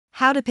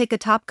How to pick a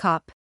top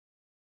cop.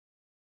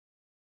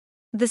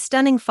 The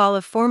stunning fall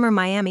of former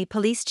Miami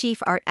Police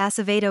Chief Art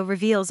Acevedo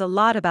reveals a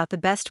lot about the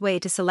best way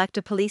to select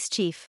a police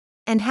chief,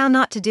 and how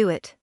not to do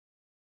it.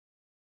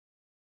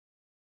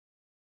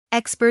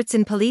 Experts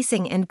in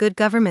policing and good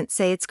government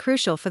say it's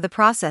crucial for the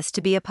process to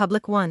be a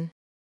public one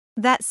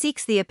that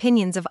seeks the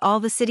opinions of all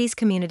the city's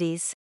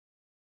communities.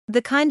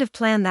 The kind of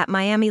plan that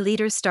Miami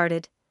leaders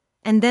started,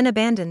 and then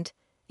abandoned,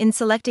 in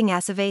selecting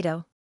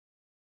Acevedo.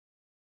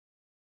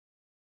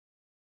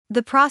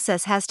 The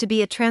process has to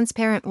be a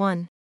transparent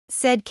one,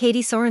 said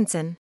Katie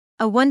Sorensen,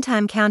 a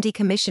one-time county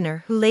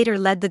commissioner who later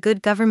led the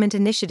Good Government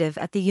Initiative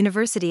at the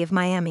University of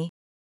Miami.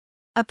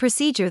 A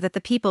procedure that the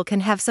people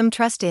can have some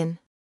trust in.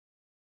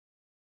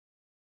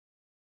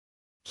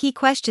 Key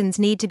questions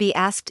need to be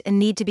asked and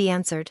need to be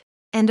answered,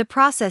 and a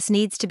process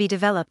needs to be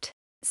developed,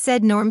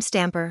 said Norm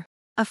Stamper,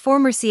 a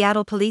former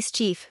Seattle police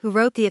chief who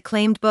wrote the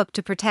acclaimed book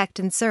To Protect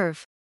and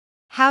Serve: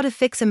 How to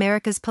Fix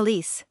America's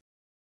Police.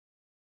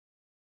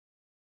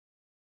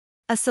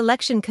 A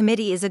selection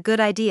committee is a good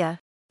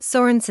idea,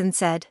 Sorensen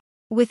said,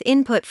 with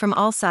input from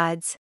all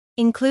sides,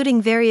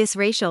 including various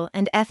racial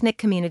and ethnic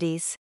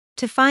communities,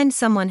 to find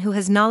someone who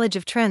has knowledge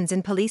of trends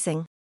in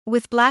policing,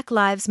 with Black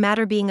Lives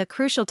Matter being a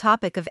crucial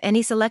topic of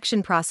any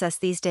selection process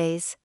these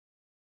days.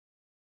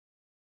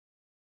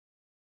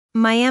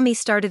 Miami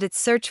started its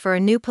search for a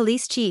new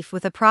police chief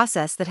with a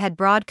process that had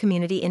broad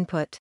community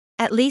input,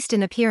 at least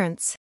in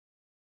appearance.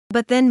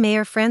 But then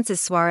Mayor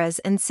Francis Suarez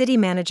and City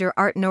Manager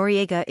Art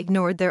Noriega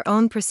ignored their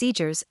own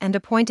procedures and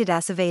appointed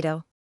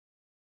Acevedo,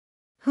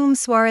 whom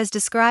Suarez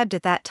described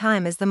at that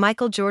time as the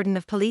Michael Jordan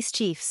of police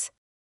chiefs.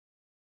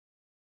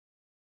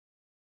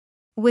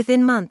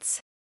 Within months,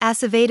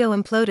 Acevedo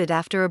imploded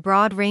after a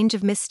broad range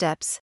of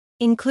missteps,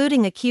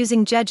 including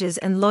accusing judges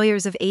and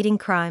lawyers of aiding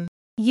crime,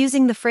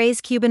 using the phrase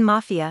Cuban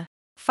mafia,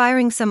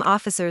 firing some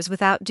officers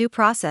without due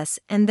process,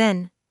 and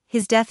then,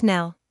 his death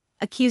knell,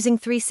 accusing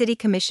 3 city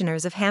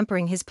commissioners of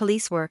hampering his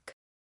police work.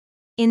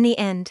 In the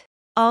end,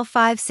 all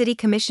 5 city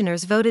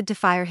commissioners voted to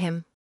fire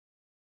him.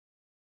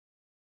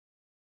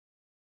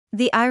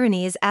 The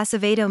irony is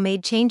Acevedo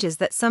made changes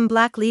that some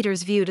Black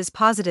leaders viewed as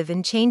positive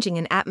in changing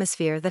an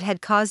atmosphere that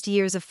had caused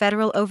years of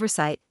federal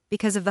oversight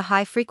because of the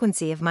high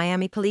frequency of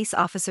Miami police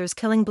officers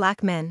killing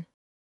Black men.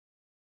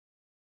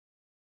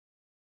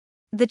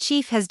 The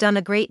chief has done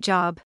a great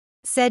job,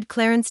 said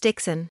Clarence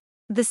Dixon,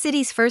 the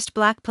city's first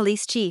Black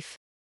police chief.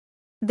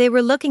 They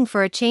were looking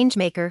for a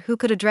changemaker who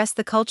could address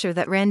the culture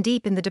that ran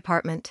deep in the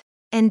department,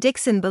 and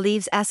Dixon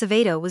believes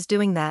Acevedo was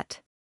doing that.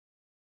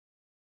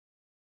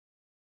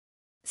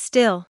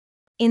 Still,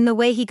 in the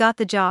way he got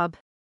the job,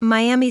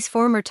 Miami's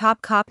former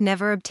top cop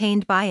never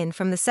obtained buy-in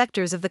from the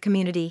sectors of the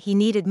community he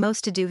needed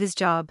most to do his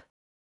job.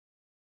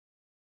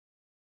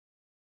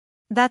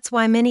 That's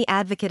why many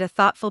advocate a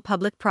thoughtful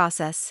public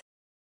process.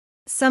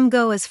 Some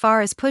go as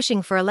far as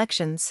pushing for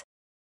elections.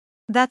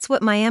 That's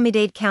what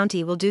Miami-Dade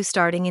County will do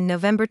starting in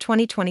November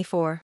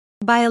 2024,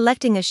 by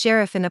electing a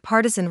sheriff in a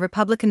partisan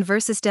Republican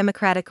versus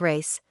Democratic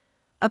race,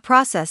 a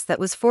process that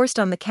was forced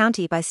on the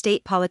county by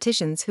state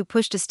politicians who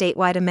pushed a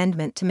statewide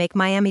amendment to make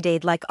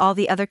Miami-Dade like all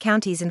the other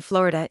counties in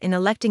Florida in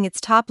electing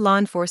its top law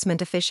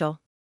enforcement official.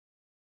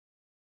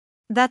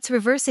 That's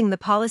reversing the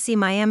policy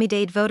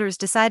Miami-Dade voters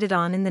decided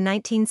on in the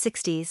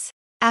 1960s,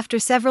 after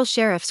several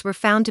sheriffs were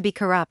found to be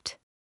corrupt.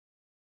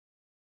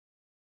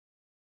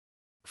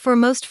 For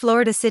most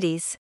Florida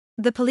cities,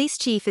 the police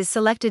chief is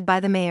selected by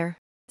the mayor,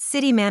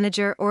 city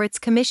manager, or its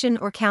commission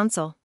or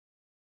council.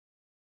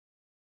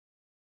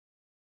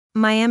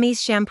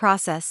 Miami's sham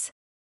process.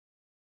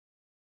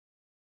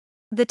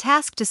 The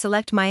task to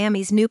select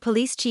Miami's new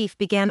police chief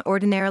began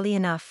ordinarily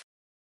enough.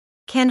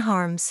 Ken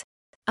Harms,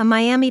 a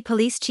Miami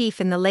police chief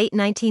in the late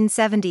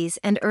 1970s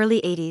and early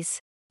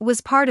 80s,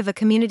 was part of a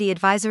community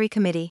advisory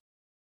committee.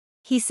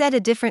 He said a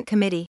different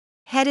committee,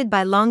 headed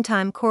by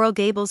longtime Coral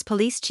Gables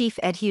police chief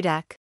Ed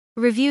Hudak,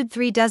 reviewed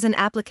 36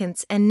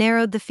 applicants and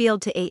narrowed the field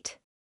to 8.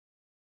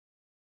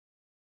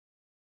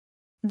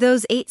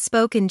 Those 8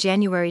 spoke in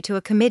January to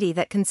a committee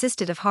that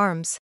consisted of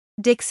Harms,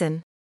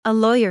 Dixon, a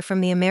lawyer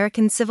from the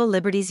American Civil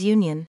Liberties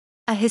Union,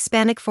 a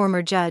Hispanic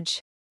former judge,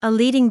 a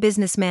leading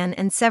businessman,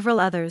 and several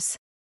others.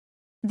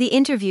 The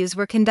interviews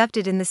were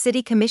conducted in the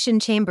city commission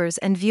chambers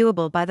and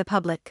viewable by the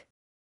public.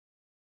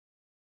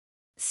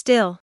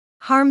 Still,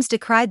 Harms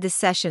decried this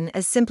session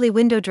as simply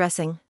window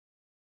dressing.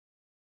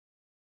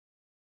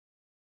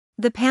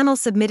 The panel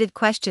submitted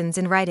questions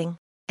in writing,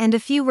 and a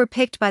few were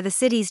picked by the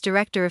city's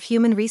Director of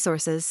Human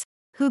Resources,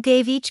 who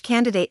gave each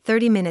candidate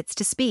 30 minutes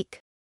to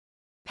speak.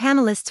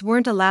 Panelists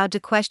weren't allowed to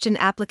question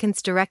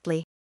applicants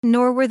directly,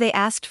 nor were they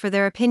asked for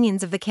their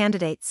opinions of the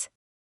candidates.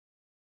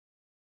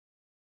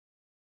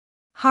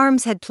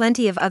 Harms had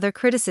plenty of other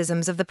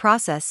criticisms of the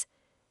process.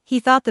 He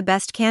thought the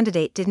best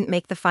candidate didn't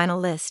make the final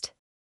list,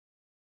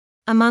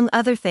 among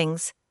other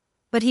things,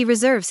 but he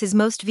reserves his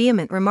most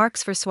vehement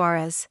remarks for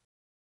Suarez.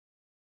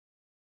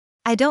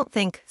 I don't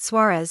think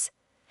Suarez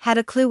had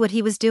a clue what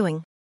he was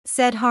doing,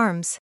 said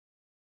Harms.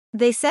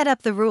 They set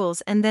up the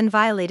rules and then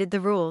violated the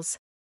rules.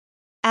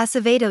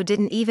 Acevedo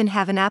didn't even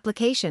have an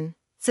application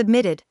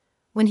submitted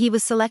when he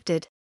was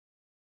selected.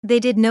 They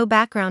did no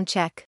background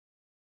check.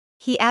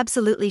 He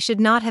absolutely should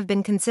not have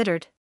been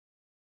considered.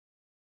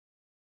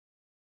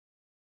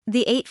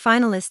 The 8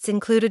 finalists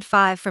included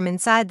 5 from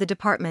inside the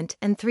department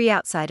and 3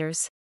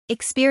 outsiders,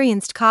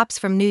 experienced cops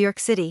from New York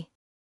City,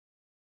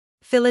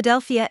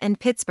 Philadelphia, and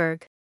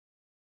Pittsburgh.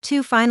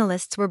 2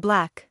 finalists were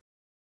black.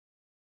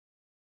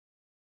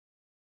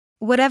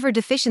 Whatever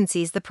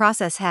deficiencies the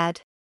process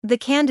had, the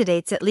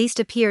candidates at least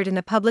appeared in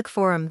a public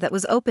forum that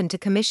was open to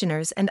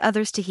commissioners and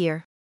others to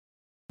hear.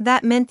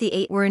 That meant the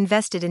 8 were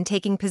invested in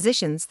taking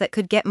positions that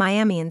could get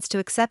Miamians to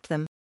accept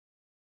them.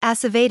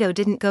 Acevedo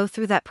didn't go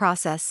through that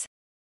process.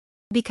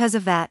 Because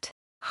of that,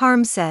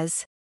 Harms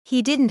says,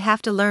 he didn't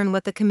have to learn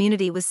what the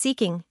community was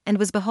seeking and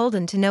was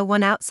beholden to no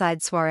one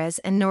outside Suarez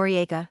and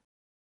Noriega.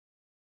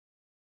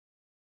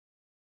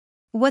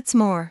 What's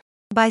more,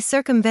 by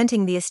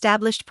circumventing the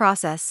established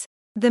process,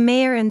 the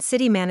mayor and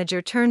city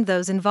manager turned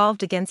those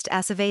involved against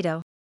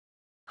Acevedo.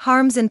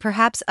 Harms and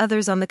perhaps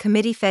others on the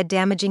committee fed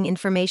damaging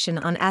information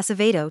on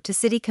Acevedo to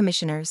city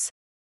commissioners.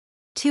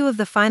 2 of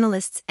the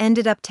finalists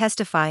ended up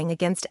testifying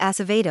against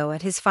Acevedo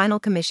at his final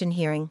commission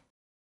hearing.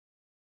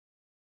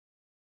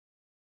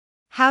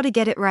 How to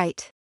get it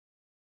right.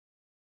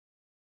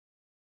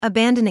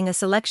 Abandoning a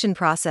selection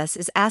process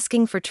is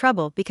asking for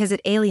trouble because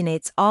it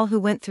alienates all who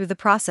went through the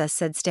process,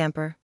 said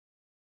Stamper.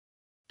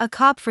 A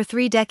cop for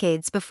 3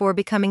 decades before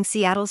becoming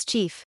Seattle's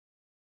chief.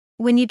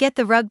 When you get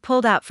the rug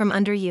pulled out from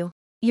under you,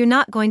 you're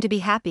not going to be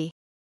happy.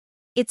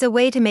 It's a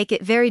way to make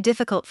it very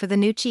difficult for the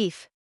new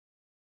chief.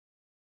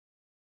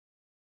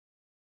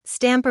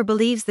 Stamper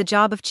believes the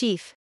job of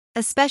chief,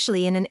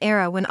 especially in an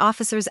era when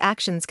officers'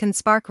 actions can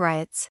spark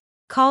riots,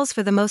 calls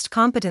for the most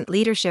competent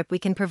leadership we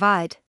can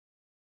provide.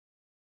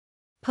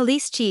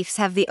 Police chiefs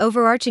have the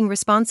overarching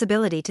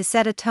responsibility to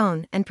set a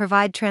tone and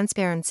provide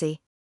transparency.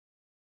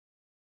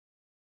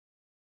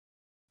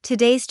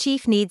 Today's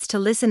chief needs to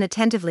listen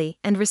attentively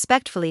and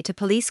respectfully to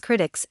police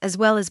critics as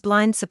well as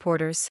blind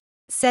supporters,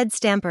 said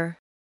Stamper.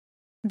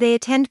 They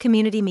attend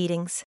community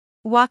meetings,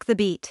 walk the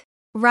beat,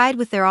 ride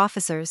with their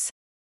officers.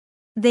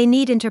 They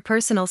need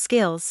interpersonal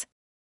skills.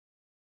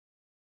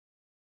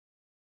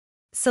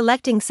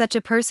 Selecting such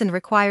a person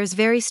requires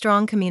very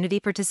strong community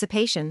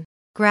participation,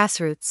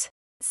 grassroots,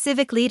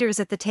 civic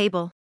leaders at the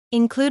table,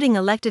 including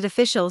elected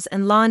officials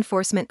and law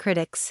enforcement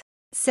critics,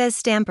 says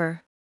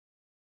Stamper.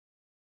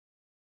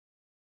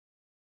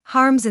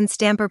 Harms and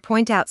Stamper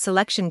point out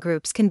selection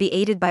groups can be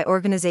aided by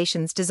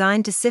organizations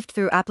designed to sift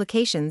through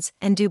applications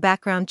and do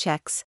background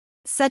checks,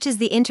 such as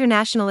the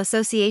International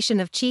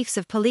Association of Chiefs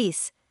of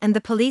Police and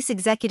the Police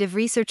Executive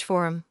Research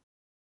Forum.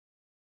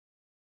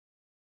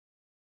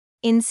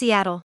 In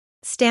Seattle,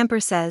 Stamper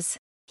says,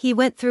 he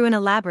went through an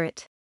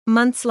elaborate,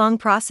 months-long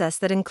process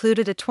that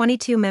included a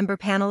 22-member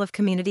panel of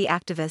community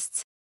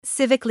activists,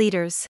 civic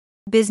leaders,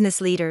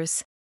 business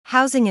leaders,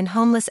 housing and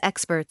homeless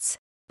experts,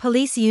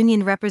 police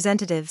union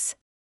representatives,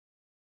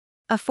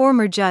 a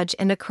former judge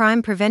and a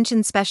crime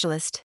prevention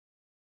specialist.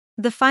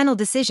 The final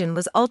decision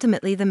was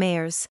ultimately the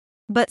mayor's,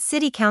 but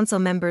city council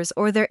members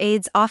or their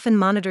aides often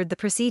monitored the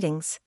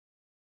proceedings.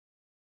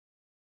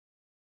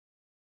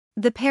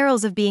 The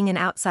perils of being an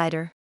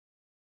outsider.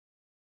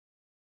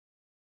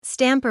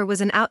 Stamper was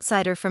an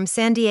outsider from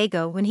San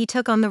Diego when he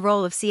took on the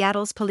role of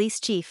Seattle's police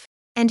chief,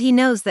 and he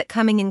knows that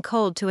coming in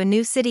cold to a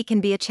new city can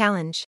be a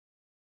challenge.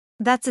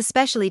 That's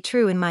especially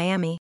true in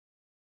Miami.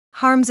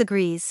 Harms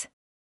agrees.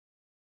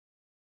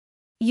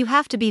 You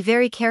have to be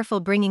very careful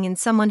bringing in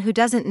someone who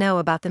doesn't know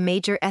about the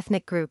major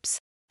ethnic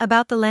groups,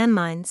 about the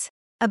landmines,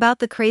 about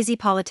the crazy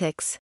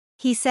politics,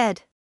 he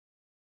said.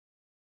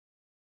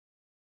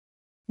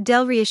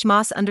 Delriash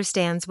Moss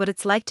understands what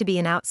it's like to be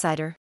an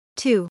outsider,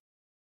 too.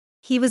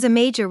 He was a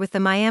major with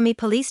the Miami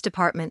Police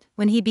Department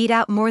when he beat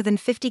out more than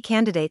 50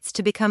 candidates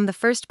to become the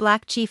first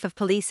black chief of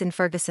police in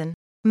Ferguson,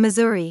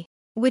 Missouri,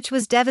 which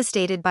was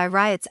devastated by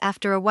riots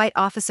after a white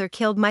officer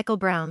killed Michael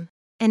Brown,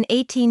 an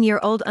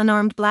 18-year-old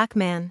unarmed black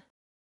man.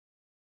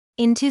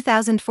 In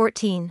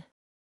 2014.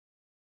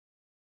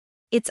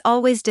 It's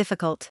always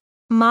difficult,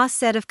 Moss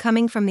said of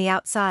coming from the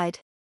outside.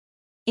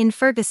 In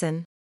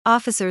Ferguson,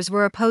 officers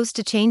were opposed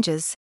to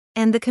changes,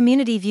 and the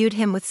community viewed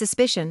him with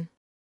suspicion.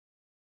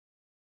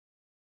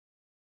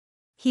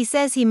 He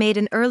says he made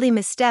an early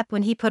misstep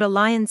when he put a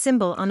lion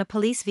symbol on a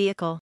police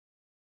vehicle.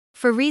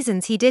 For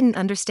reasons he didn't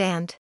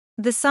understand,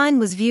 the sign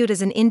was viewed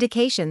as an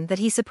indication that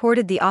he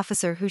supported the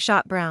officer who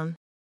shot Brown.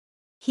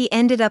 He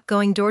ended up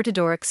going door to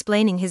door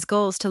explaining his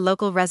goals to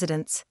local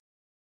residents.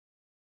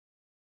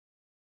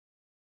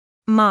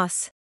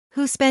 Moss,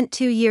 who spent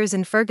 2 years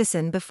in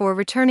Ferguson before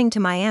returning to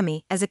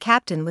Miami as a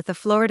captain with the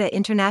Florida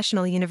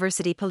International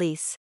University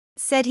Police,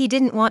 said he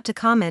didn't want to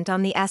comment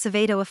on the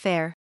Acevedo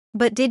affair,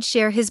 but did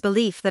share his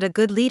belief that a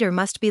good leader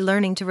must be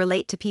learning to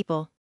relate to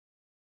people.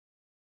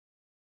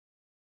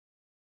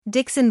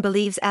 Dixon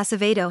believes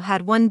Acevedo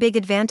had one big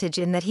advantage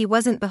in that he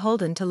wasn't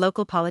beholden to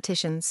local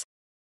politicians.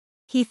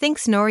 He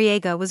thinks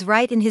Noriega was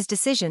right in his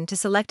decision to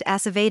select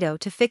Acevedo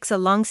to fix a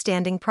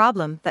long-standing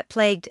problem that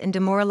plagued and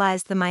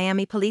demoralized the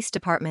Miami Police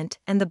Department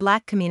and the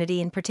black community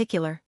in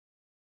particular.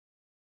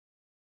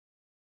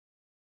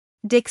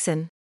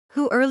 Dixon,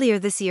 who earlier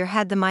this year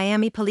had the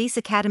Miami Police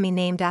Academy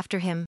named after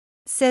him,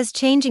 says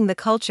changing the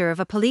culture of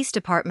a police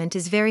department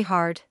is very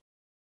hard.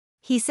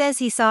 He says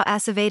he saw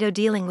Acevedo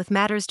dealing with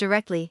matters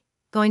directly,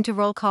 going to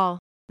roll call,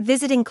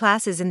 visiting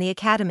classes in the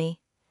academy,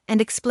 and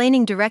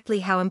explaining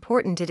directly how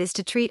important it is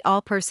to treat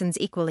all persons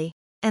equally,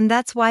 and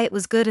that's why it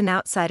was good an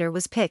outsider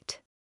was picked.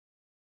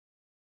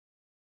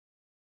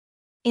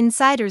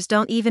 Insiders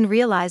don't even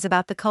realize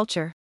about the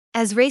culture,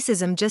 as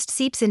racism just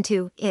seeps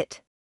into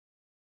it.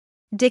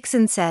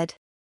 Dixon said.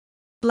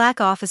 Black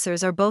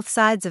officers are both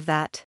sides of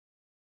that.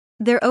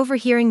 They're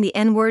overhearing the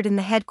N-word in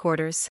the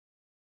headquarters.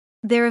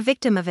 They're a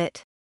victim of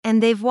it,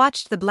 and they've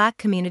watched the black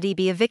community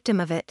be a victim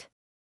of it.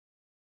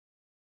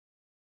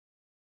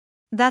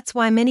 That's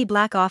why many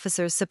black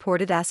officers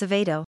supported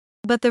Acevedo,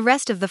 but the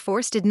rest of the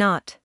force did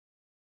not.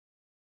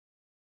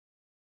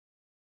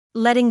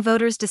 Letting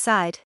voters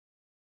decide.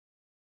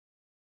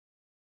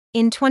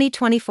 In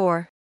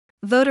 2024,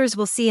 voters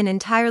will see an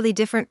entirely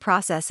different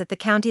process at the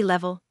county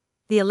level,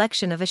 the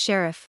election of a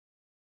sheriff.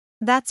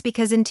 That's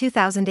because in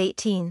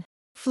 2018,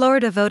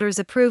 Florida voters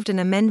approved an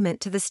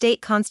amendment to the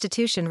state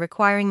constitution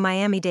requiring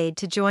Miami-Dade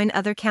to join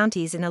other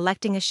counties in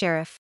electing a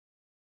sheriff.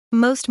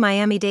 Most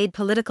Miami-Dade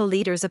political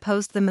leaders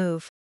opposed the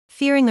move,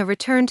 fearing a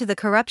return to the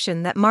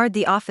corruption that marred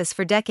the office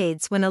for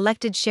decades when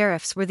elected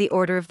sheriffs were the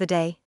order of the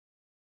day.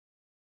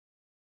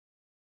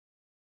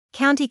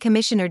 County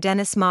Commissioner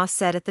Dennis Moss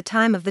said at the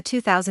time of the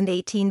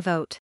 2018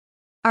 vote,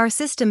 "Our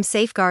system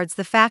safeguards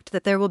the fact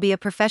that there will be a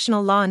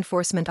professional law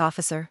enforcement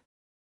officer."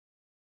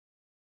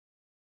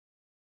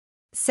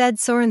 Said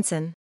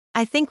Sorensen,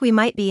 "I think we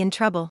might be in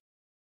trouble.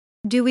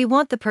 Do we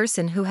want the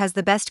person who has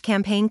the best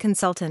campaign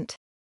consultant?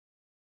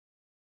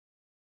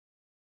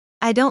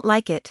 I don't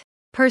like it,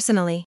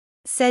 personally,"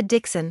 said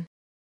Dixon.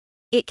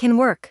 "It can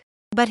work,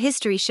 but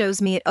history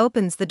shows me it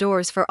opens the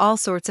doors for all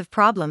sorts of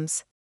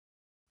problems.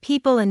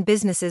 People and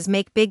businesses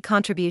make big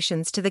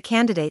contributions to the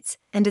candidates,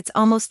 and it's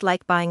almost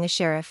like buying a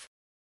sheriff.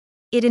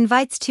 It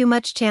invites too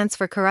much chance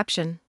for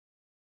corruption."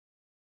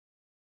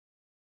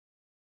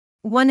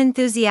 One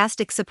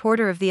enthusiastic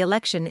supporter of the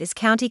election is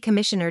County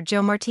Commissioner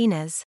Joe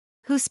Martinez,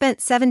 who spent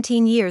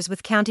 17 years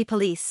with county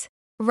police,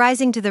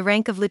 rising to the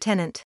rank of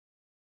lieutenant.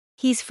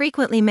 He's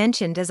frequently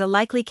mentioned as a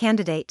likely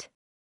candidate.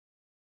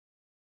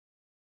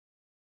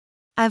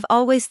 "I've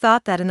always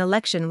thought that an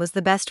election was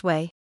the best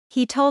way,"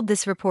 he told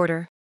this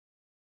reporter.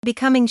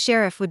 "Becoming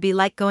sheriff would be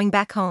like going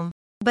back home,"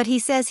 but he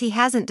says he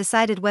hasn't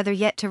decided whether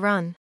yet to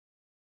run.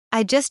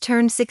 "I just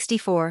turned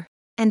 64.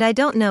 And I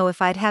don't know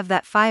if I'd have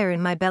that fire in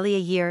my belly a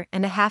year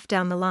and a half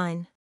down the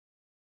line.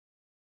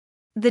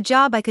 The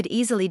job I could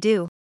easily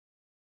do.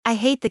 I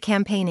hate the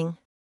campaigning."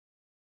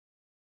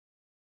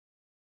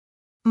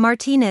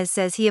 Martinez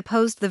says he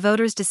opposed the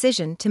voters'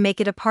 decision to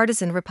make it a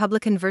partisan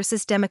Republican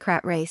versus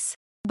Democrat race,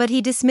 but he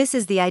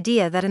dismisses the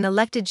idea that an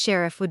elected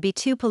sheriff would be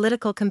too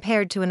political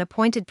compared to an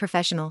appointed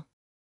professional.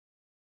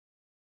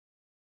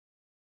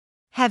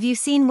 "Have you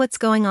seen what's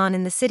going on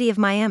in the city of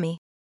Miami?"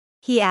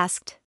 he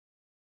asked.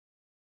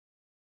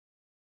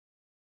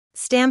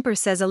 Stamper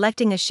says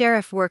electing a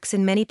sheriff works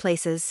in many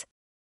places.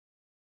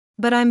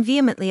 "But I'm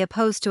vehemently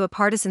opposed to a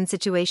partisan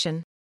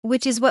situation,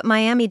 which is what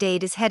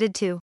Miami-Dade is headed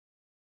to.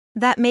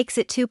 That makes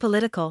it too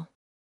political."